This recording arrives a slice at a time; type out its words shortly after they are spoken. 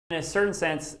In a certain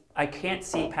sense, I can't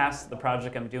see past the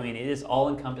project I'm doing. It is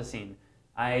all-encompassing.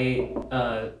 I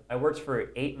worked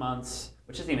for 8 months,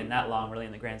 which isn't even that long, really,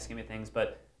 in the grand scheme of things,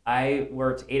 but I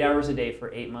worked 8 hours a day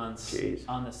for 8 months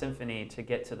on the Symphony to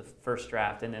get to the first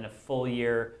draft, and then a full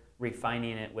year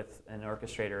refining it with an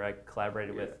orchestrator I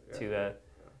collaborated with.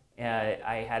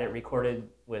 I had it recorded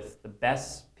with the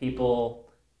best people.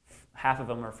 Half of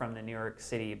them are from the New York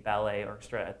City Ballet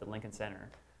Orchestra at the Lincoln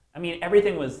Center. I mean,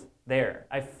 everything was there,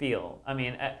 I feel. I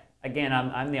mean, again,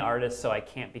 I'm the artist, so I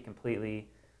can't be completely,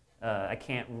 I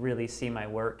can't really see my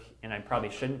work, and I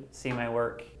probably shouldn't see my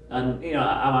work. You know,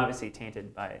 I'm obviously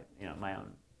tainted by, you know, my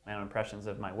own impressions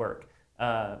of my work.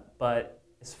 But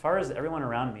as far as everyone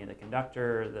around me, the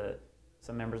conductor,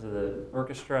 some members of the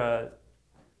orchestra,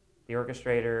 the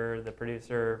orchestrator, the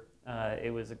producer,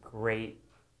 it was a great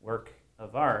work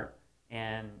of art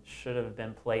and should have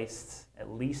been placed at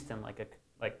least in like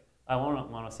I don't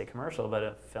want to say commercial, but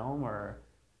a film or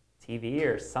TV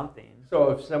or something. So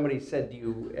if somebody said to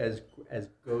you as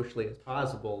gauchely as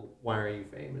possible, "Why are you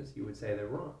famous?" you would say they're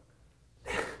wrong.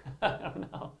 I don't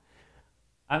know.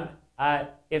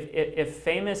 If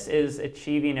famous is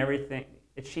achieving everything,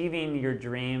 achieving your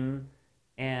dream,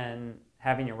 and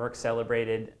having your work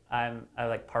celebrated, I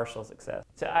like partial success.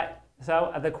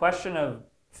 So the question of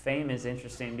fame is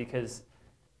interesting because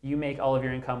you make all of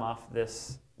your income off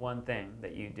this one thing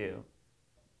that you do.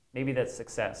 Maybe that's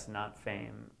success, not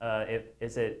fame.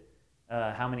 Is it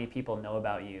how many people know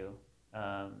about you?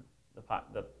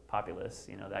 The populace,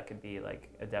 you know, that could be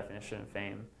like a definition of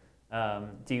fame.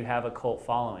 Do you have a cult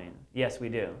following? Yes, we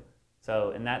do. So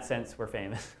in that sense, we're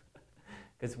famous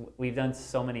because we've done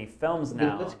so many films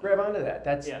now. Let's grab onto that.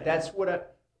 That's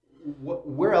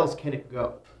where else can it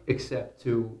go except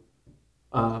to,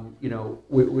 you know,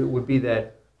 would be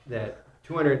that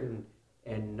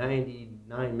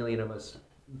 299 million of us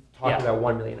talk about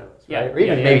 1 million of us, right? Or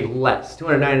even maybe less.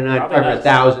 299,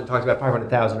 500,000 talks about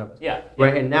 500,000 of us.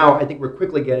 Right. And now I think we're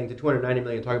quickly getting to 290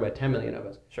 million talking about 10 million of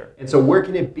us. Sure. And so where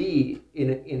can it be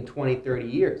in 20, 30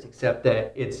 years, except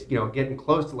that it's, you know, getting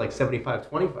close to like 75,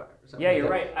 25 or something. Yeah, you're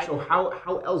right. So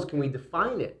how else can we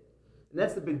define it? And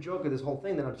that's the big joke of this whole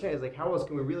thing that I'm saying is like, how else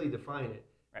can we really define it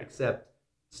except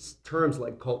terms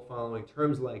like cult following,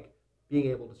 terms like being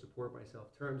able to support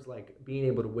myself, terms like being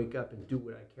able to wake up and do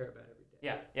what I care about every day.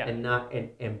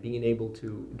 And being able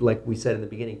to, like we said in the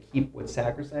beginning, keep what's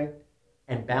sacrosanct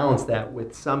and balance that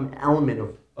with some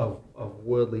element of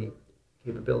worldly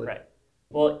capability. Right.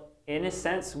 Well, in a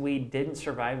sense, we didn't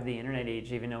survive the internet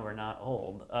age, even though we're not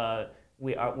old. Our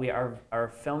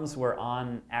films were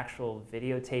on actual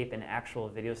videotape and actual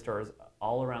video stores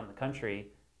all around the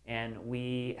country, and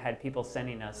we had people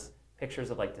sending us pictures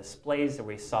of like displays that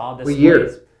we saw displays. What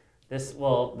year?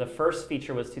 The first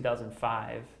feature was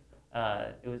 2005.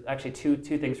 It was actually two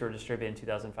things were distributed in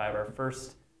 2005. Our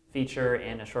first feature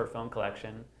and a short film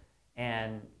collection,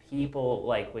 and people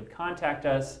like would contact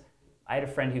us. I had a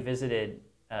friend who visited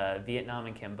Vietnam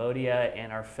and Cambodia,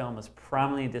 and our film was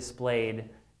prominently displayed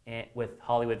with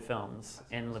Hollywood Films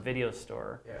in the video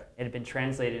store. It had been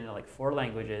translated into like 4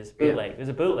 languages. Bootleg. It was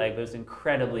a bootleg, but it was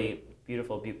incredibly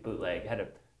beautiful bootleg. It had a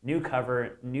new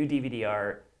cover, new DVD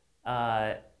art.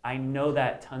 I know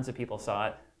that tons of people saw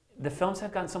it. The films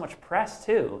have gotten so much press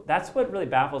too. That's what really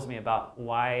baffles me about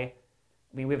why. I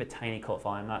mean, we have a tiny cult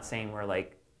following. I'm not saying we're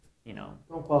like, you know,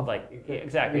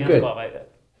 exactly.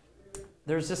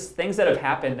 There's just things that have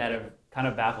happened that have kind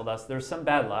of baffled us. There's some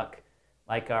bad luck,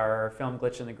 like our film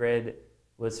Glitch in the Grid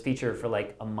was featured for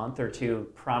like a month or two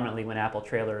prominently when Apple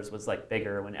Trailers was like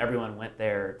bigger, when everyone went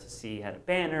there to see, had a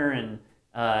banner, and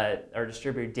our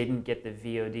distributor didn't get the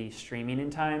VOD streaming in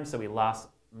time, so we lost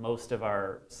most of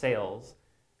our sales.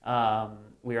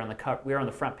 We were on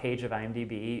the front page of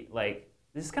IMDb. Like,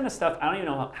 this kind of stuff, I don't even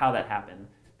know how that happened,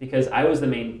 because I was the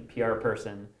main PR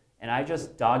person, and I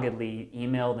just doggedly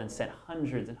emailed and sent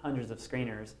hundreds and hundreds of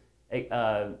screeners.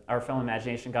 Our film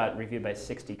Imagination got reviewed by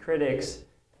 60 critics.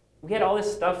 We had all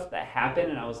this stuff that happened,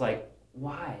 and I was like,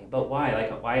 why? But why?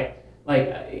 Like, why?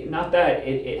 Like, not that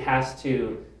it has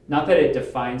to, not that it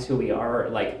defines who we are,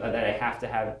 like, that I have to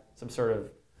have some sort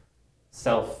of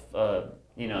self,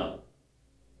 you know,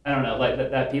 I don't know, like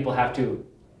that people have to.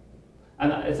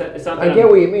 It's not that I get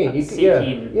what you mean. I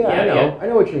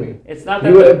know what you mean. It's not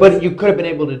that, but you could have been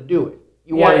able to do it.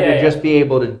 You wanted to just be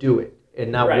able to do it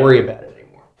and not worry about it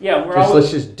anymore. Yeah,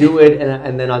 let's just do it,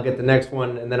 and then I'll get the next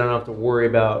one, and then I don't have to worry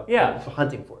about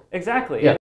hunting for it. Exactly.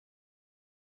 Yeah.